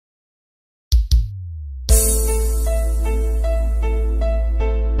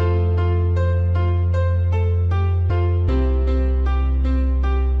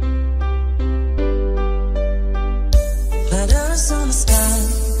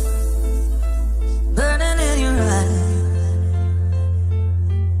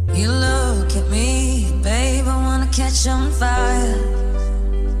catch on fire.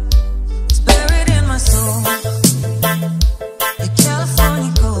 It's buried in my soul, the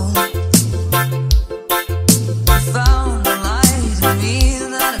California gold. I found a light in me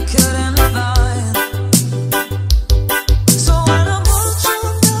that I couldn't find. So when I want you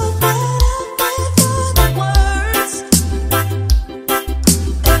to find the words,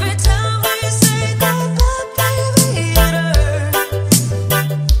 every time we say goodbye, baby, it hurts.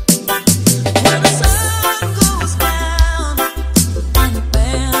 When the sun goes down and the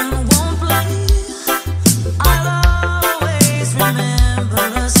band won't play, I'll always remember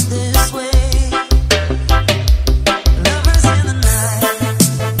us this way. Lovers in the night,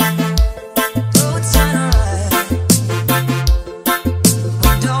 though it's kinda right.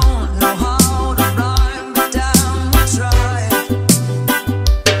 We don't know how to rhyme, but damn, we try.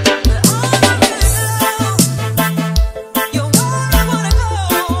 But all I really know, you're where I wanna go.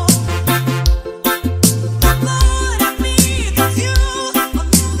 The part of me that's you, I'll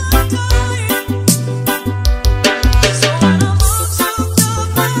never die. So when I want you to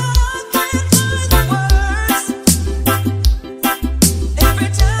find, I can't find the words. Every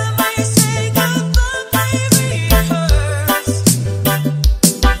time I say goodbye, baby, it hurts.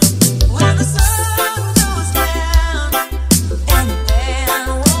 When the sun goes down and the band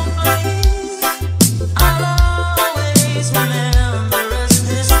won't play, I'll always remember us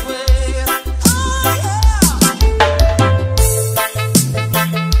this way. Oh yeah.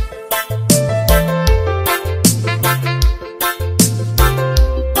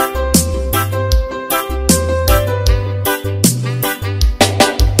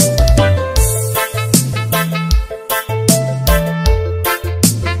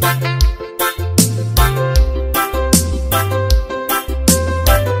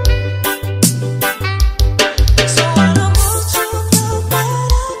 So when I want you to find,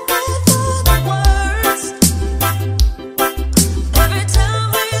 I can't find the words. Every time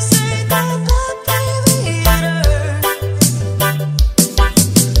we say goodbye, baby, it hurts.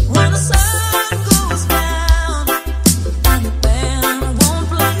 When the sun goes down and the band won't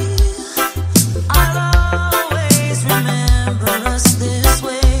play, I'll always remember us this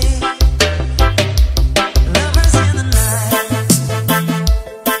way. Lovers in the night,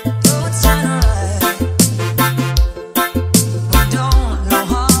 though it's kinda right. We don't know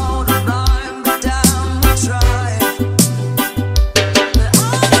how to rhyme, but damn, we try. But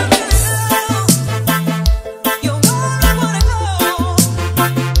all I really know, you're where I wanna go.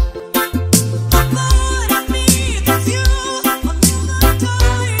 The part of me that's you, I'll never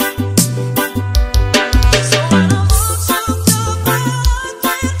die. So when I want you to find,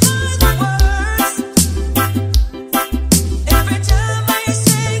 I can't find the words. Every time I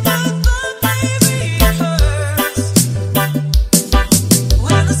say goodbye, baby, it hurts.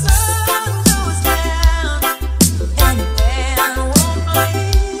 When the sun goes down and the band won't play,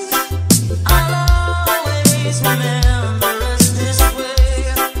 I'll always remember us this way.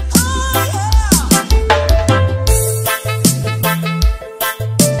 Oh yeah.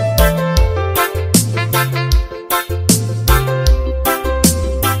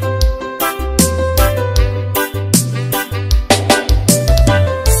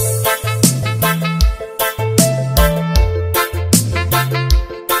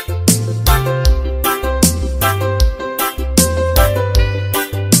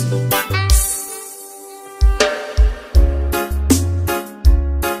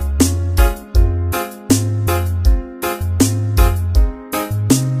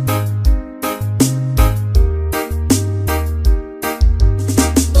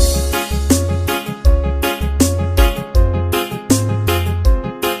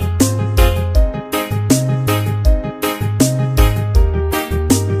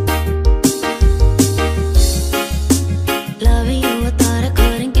 Loving you, I thought I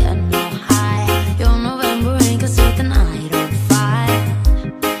couldn't get no higher. Your November rain can set the night on fire,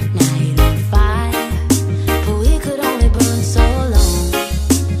 night on fire. But we could only burn so long.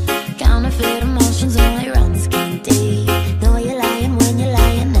 Counterfeit emotions only run skin deep. Know you're lying when you're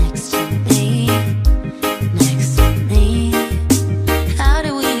lying next to me, next to me. How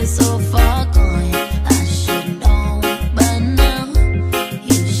did we get so far gone? I should know by now.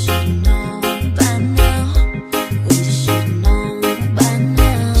 You should know by now. We should know by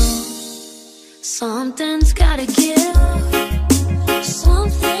now. Something's gotta give,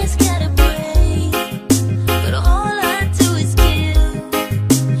 something's gotta break. But all I do is give,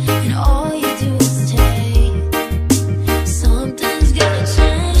 and all you do is take. Something's gotta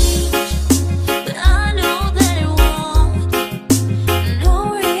change, but I know that it won't. No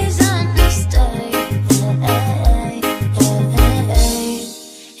reason to stay.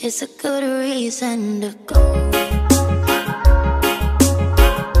 It's a good reason to go.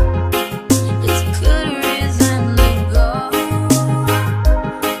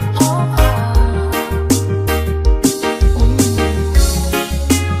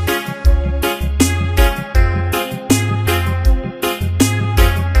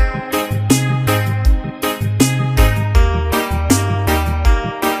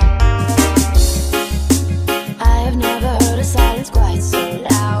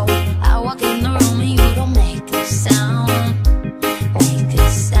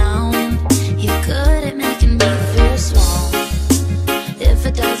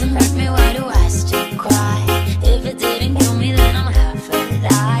 doesn't hurt me, why do I still cry? If it didn't kill me, then I'm half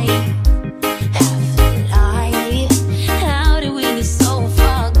alive. Half alive. How did we get so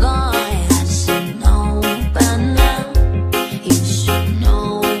far gone? I should know by now. You should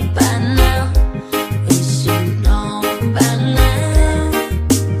know by now. We should know by now.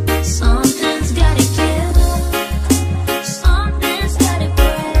 Something's gotta give. Something's gotta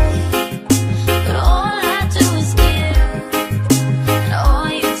break. But all I do is give. And all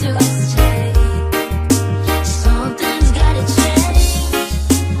you do is take. Something's gotta change.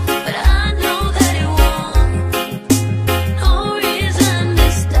 But I know that it won't. No reason to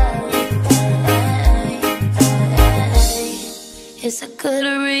stay. It's a good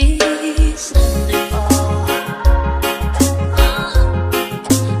reason to go.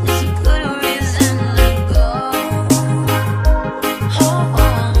 It's a good reason to go.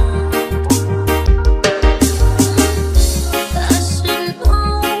 I should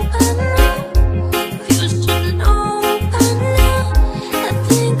know by now. You should know by now. I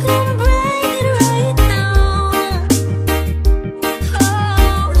think I'm breaking right now.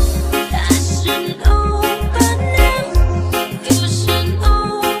 I should know by now. You should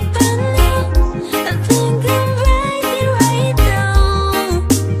know by now. I think I'm breaking right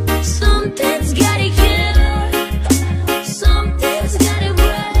now. Something's gotta give. Something's gotta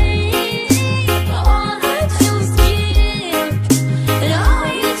break. All I do is give. And all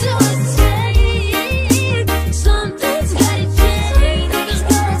you do is take. Something's gotta change. There's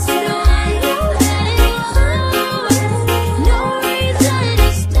no reason to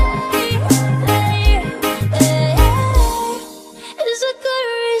stay. It's a good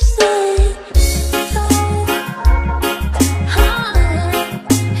reason.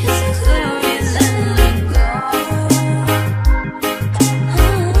 It's a good reason to go.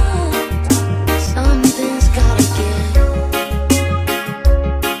 Something's gotta give.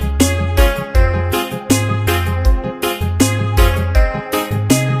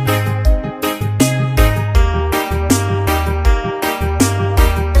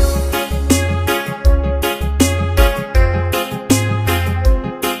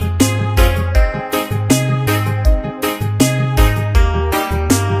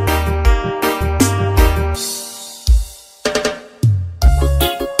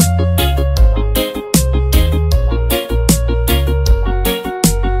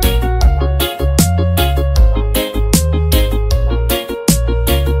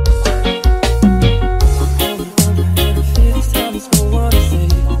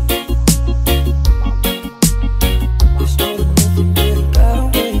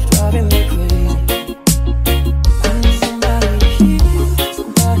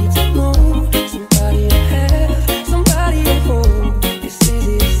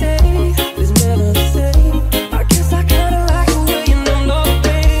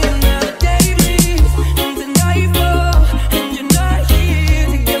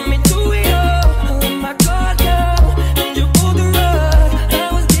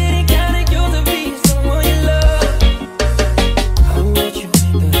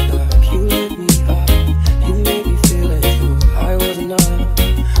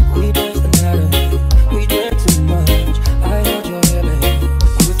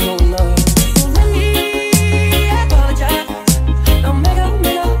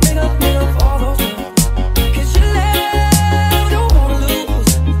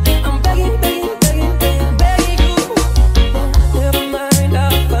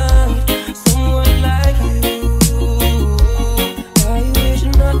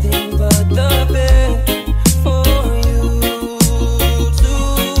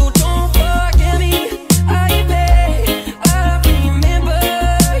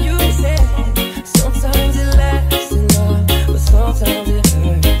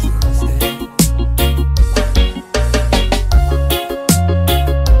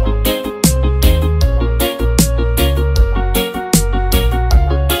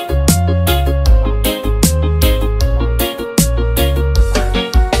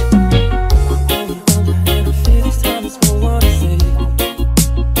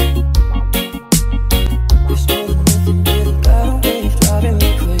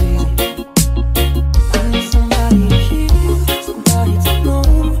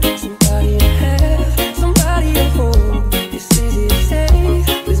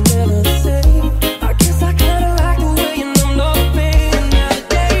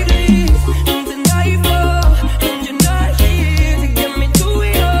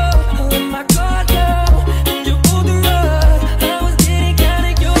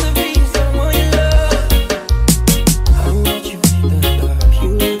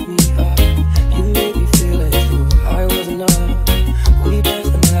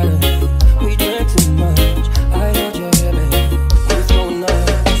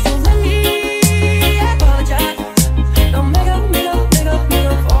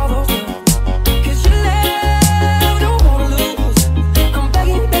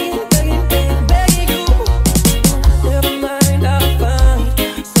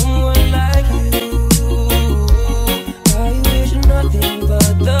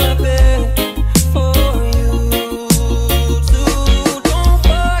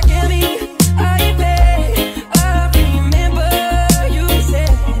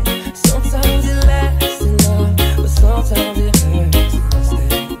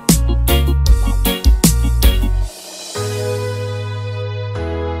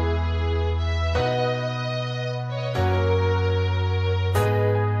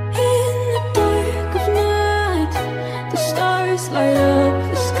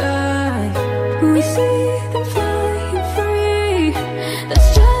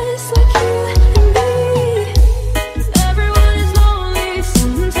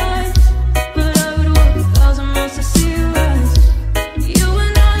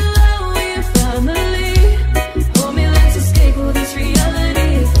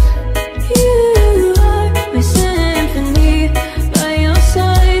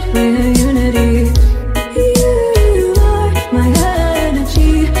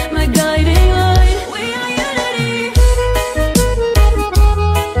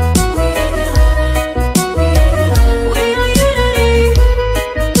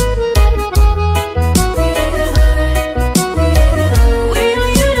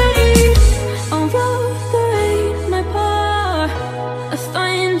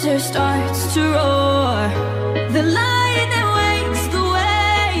 thunder starts to roar, the light that wakes the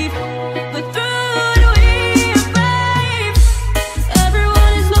wave, but through the weird wave,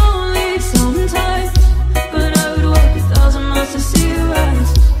 everyone is lonely sometimes, but I would walk 1,000 miles to see you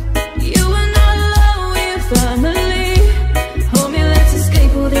rise. You are not alone, we're family. Hold me, let's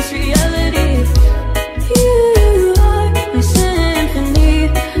escape all this reality. You are my symphony,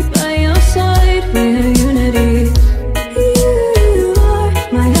 by your side we're unity. You are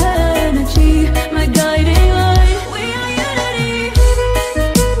my energy, my guiding light. We are unity.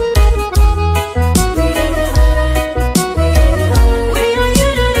 We are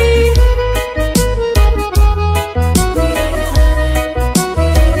unity.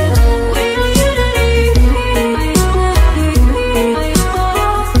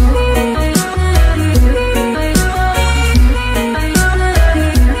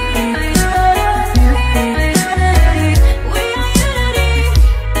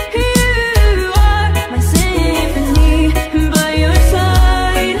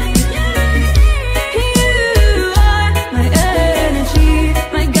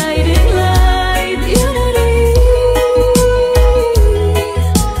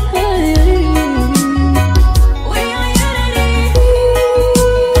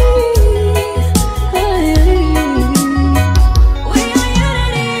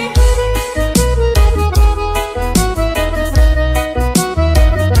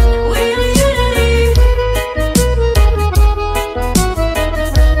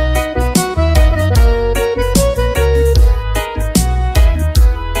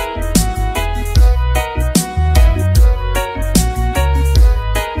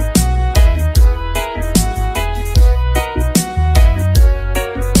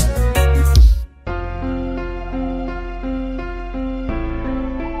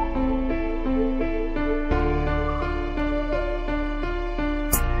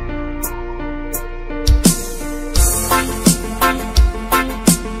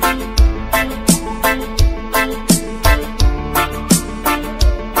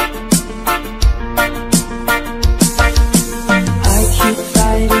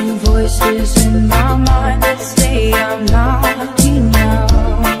 Voices in my mind that say I'm not enough.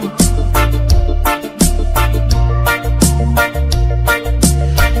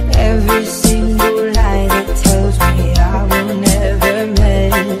 Every single lie that tells me I will never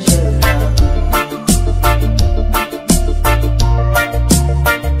measure up.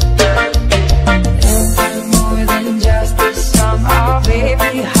 And I'm more than just the sum of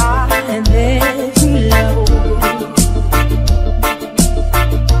every high and every low.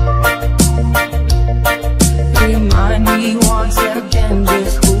 Remind me once again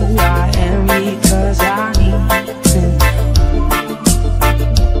just who I am, because I need to know.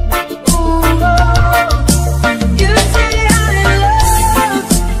 Ooh, oh. You say I'm in love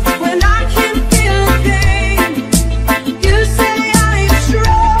when I can't feel a thing. You say I'm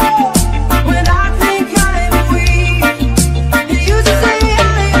strong when I think I'm weak. And you say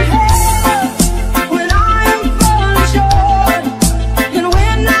I'm held when I am falling short, and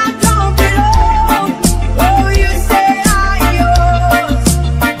when I don't belong. Oh, you say I'm yours,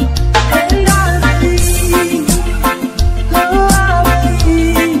 and I believe, oh, I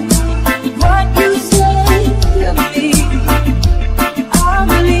believe what you say of me. I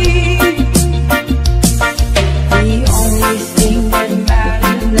believe the only thing that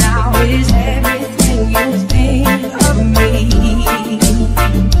matters now is everything you think of me.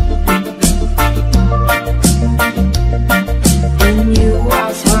 In you I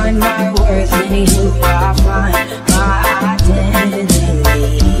find my worth, in you I find my identity.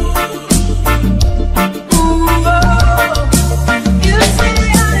 Ooh, oh. You say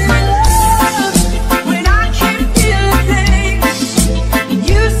I'm in love when I can't feel a thing.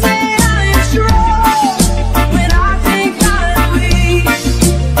 You say I'm strong when I think I'm weak.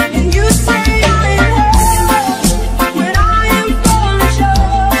 And you say I'm held when I am falling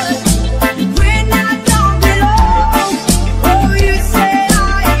short, when I don't belong. Oh, you say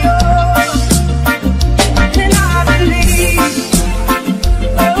I'm yours,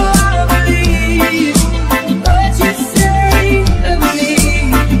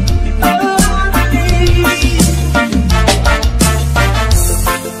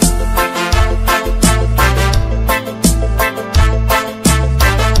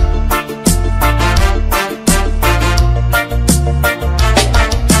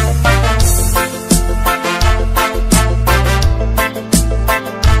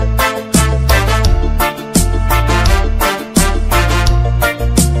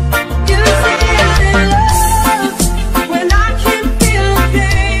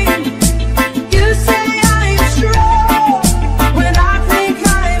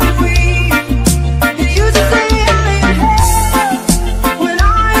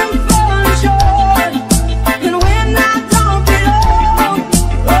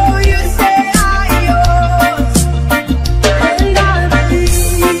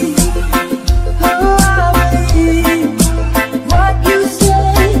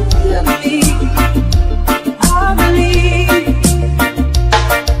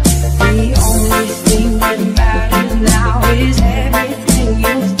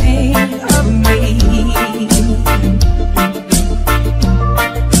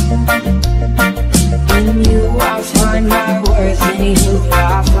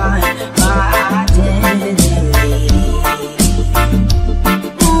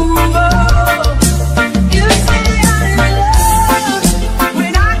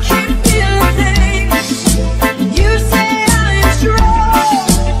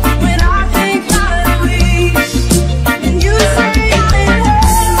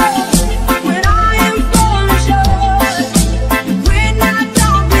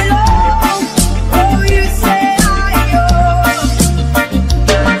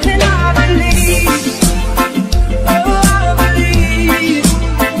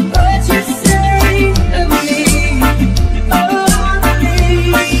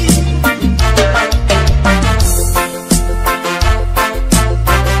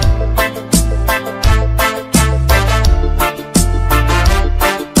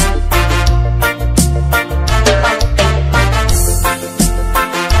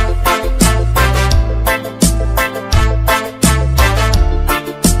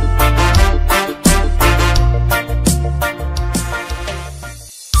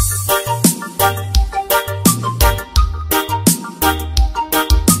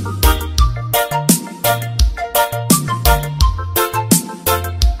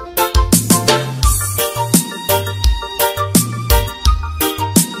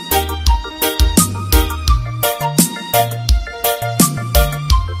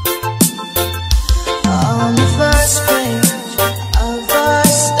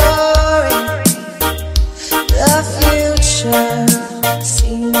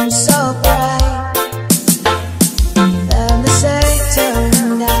 so bright, and the same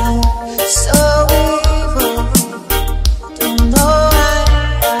turned out so evil. Don't know why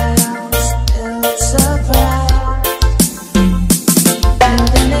I'm still surprised.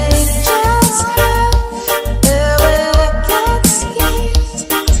 Moving angels have their wicked schemes,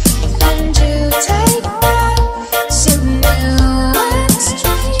 and you take them to new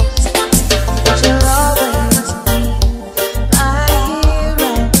extremes. But you'll always be my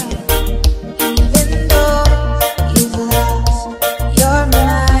hero.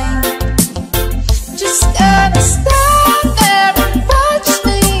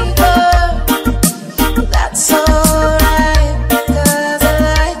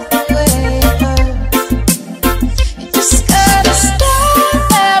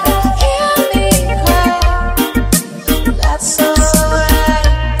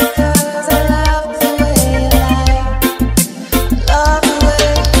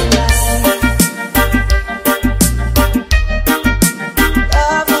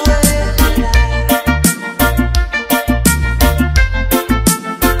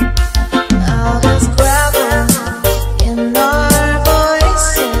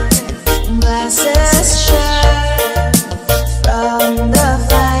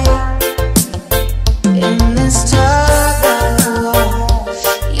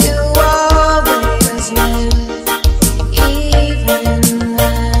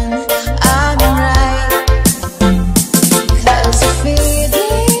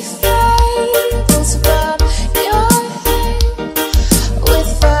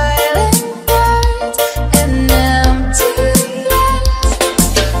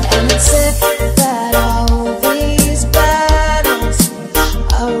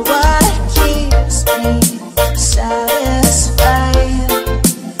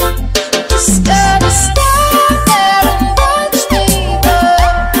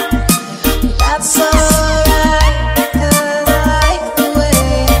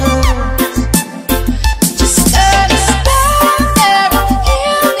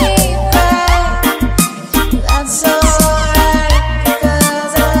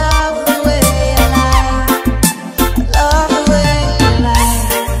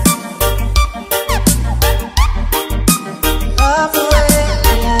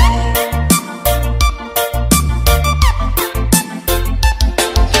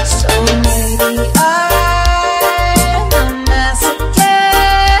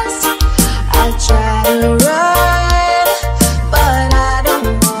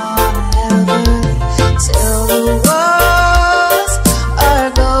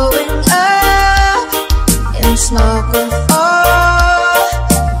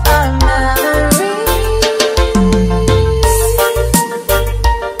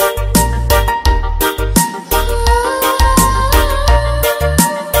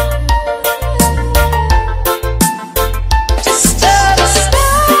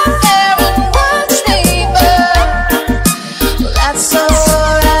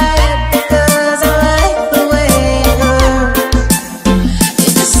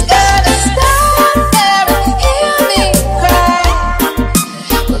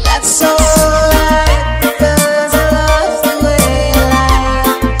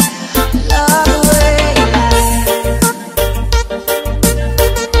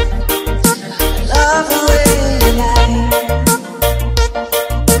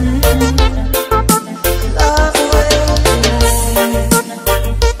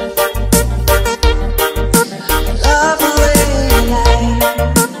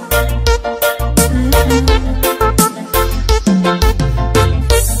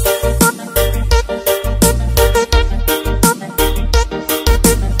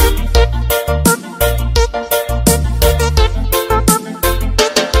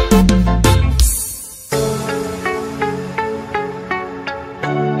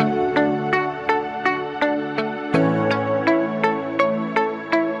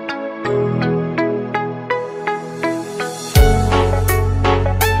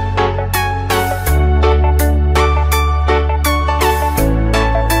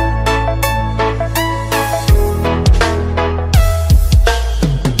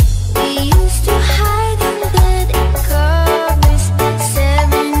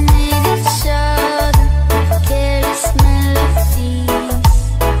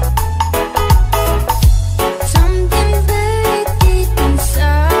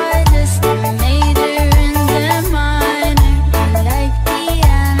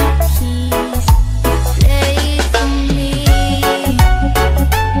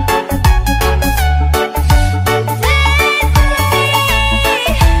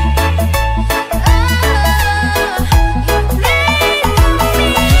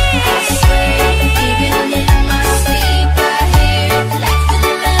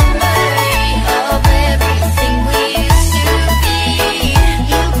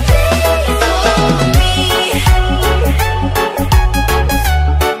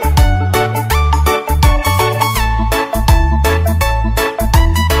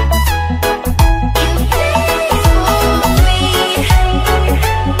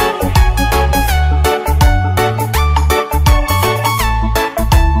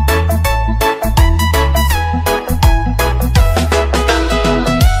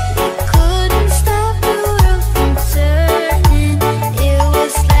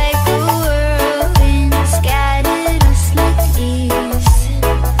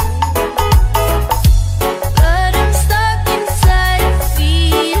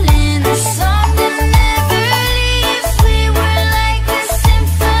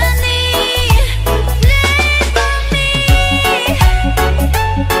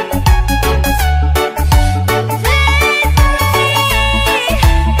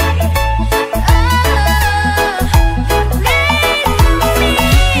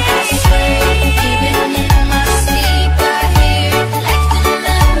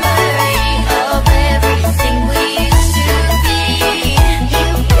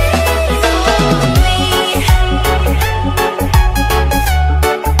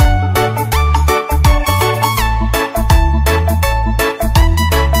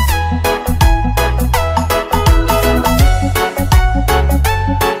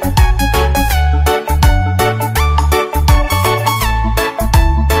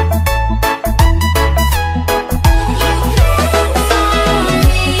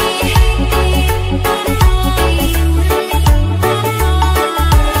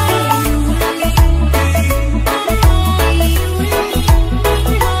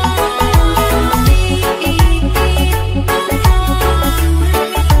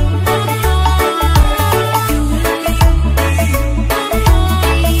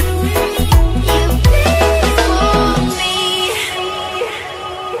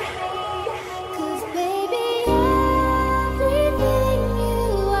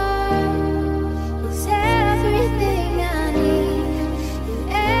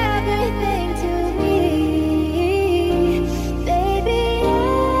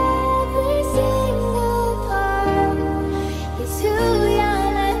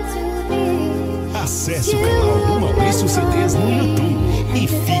 Acesse o canal do Maurício CDs no YouTube e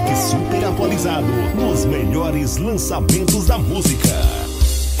fique super atualizado nos melhores lançamentos da música.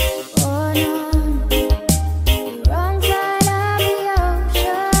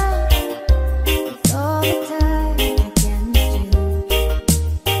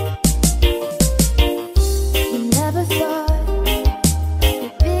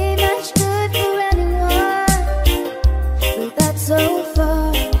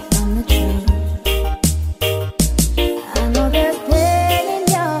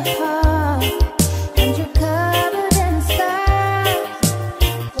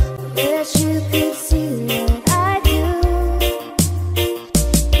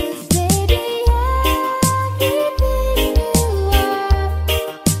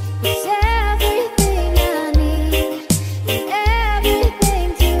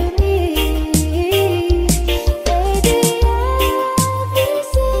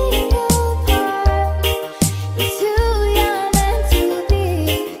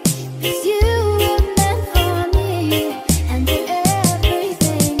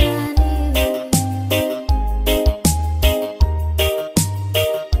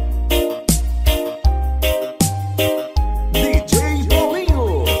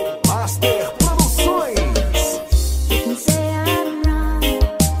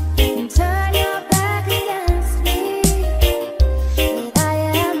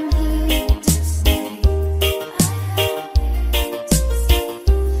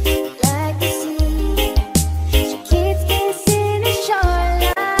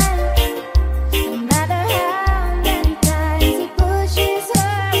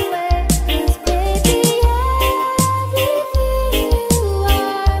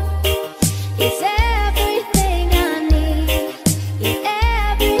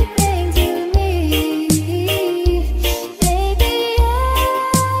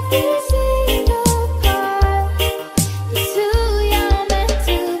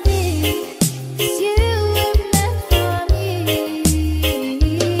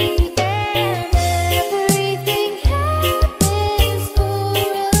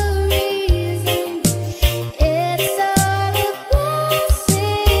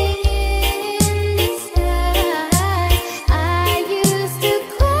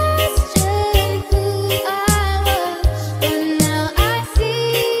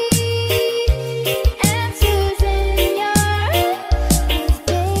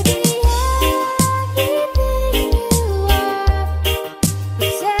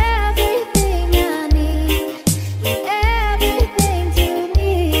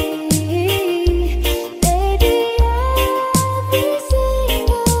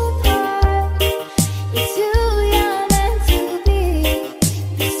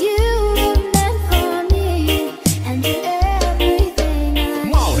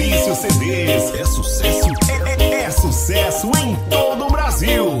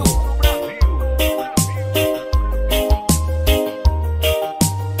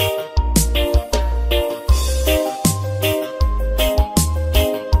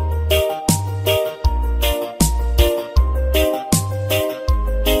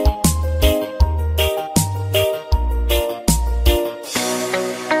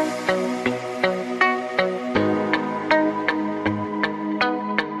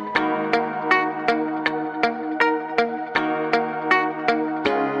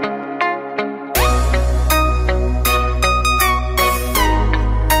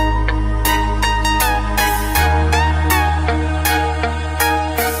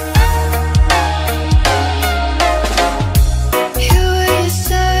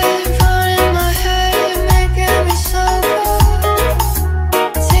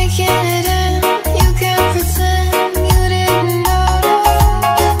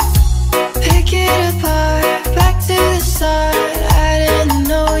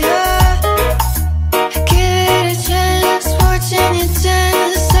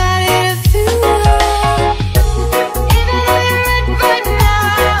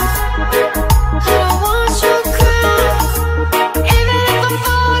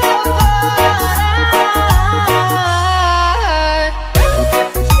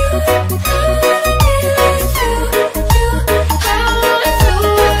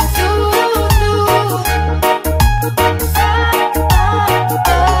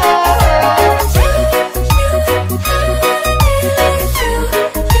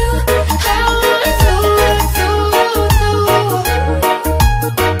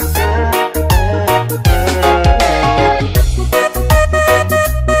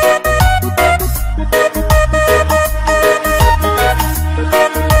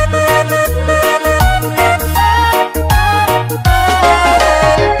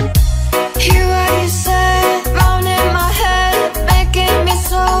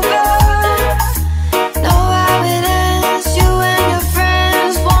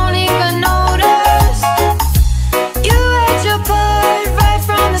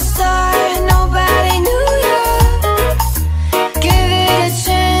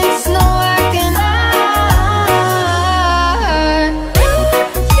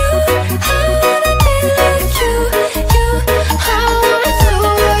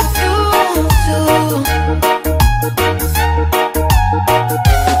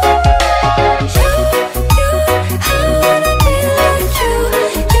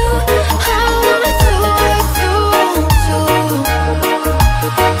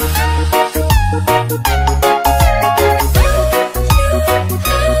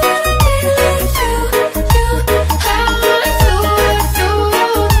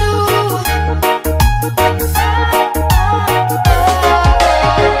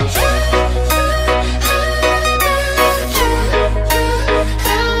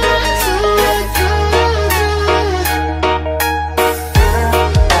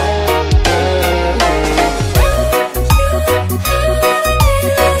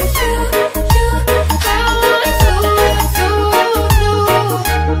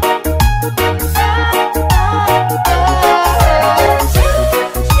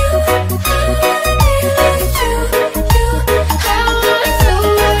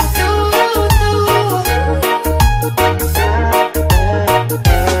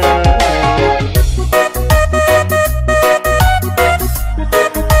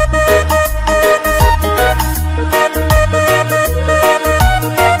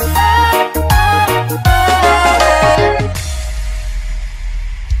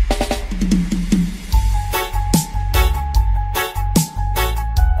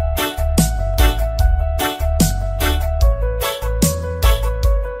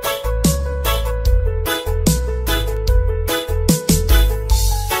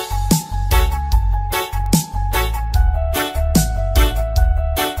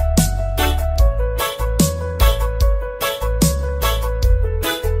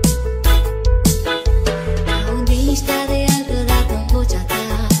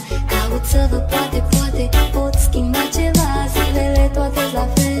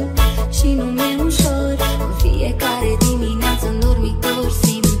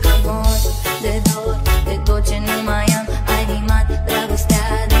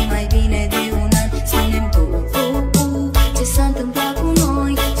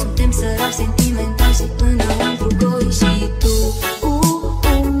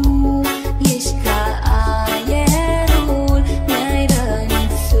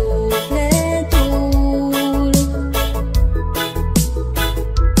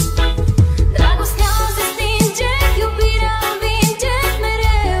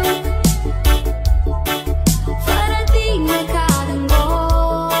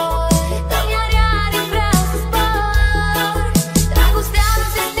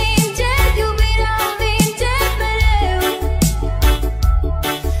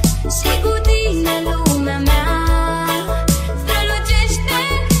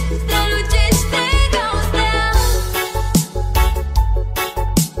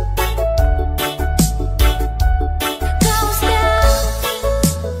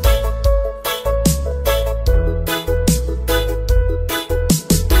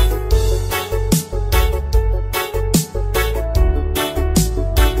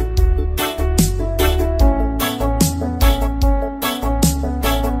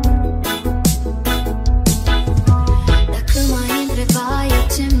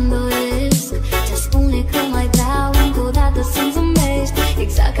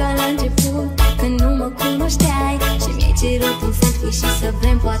 să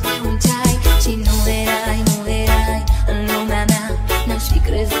bem poate un ceai și nu erai în lumea mea. N-aș fi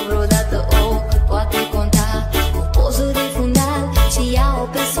crezut vreodată cât poate conta o poză de fundal și ia-o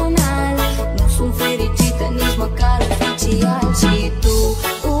personal. Nu sunt fericită nici măcar oficial. Și tu,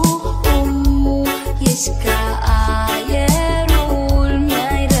 ești ca aerul,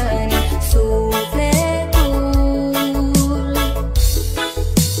 mi-ai rănit sufletul.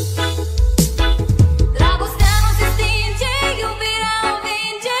 Dragostea nu se stinge, iubirea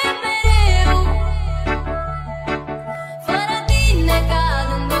învinge mereu.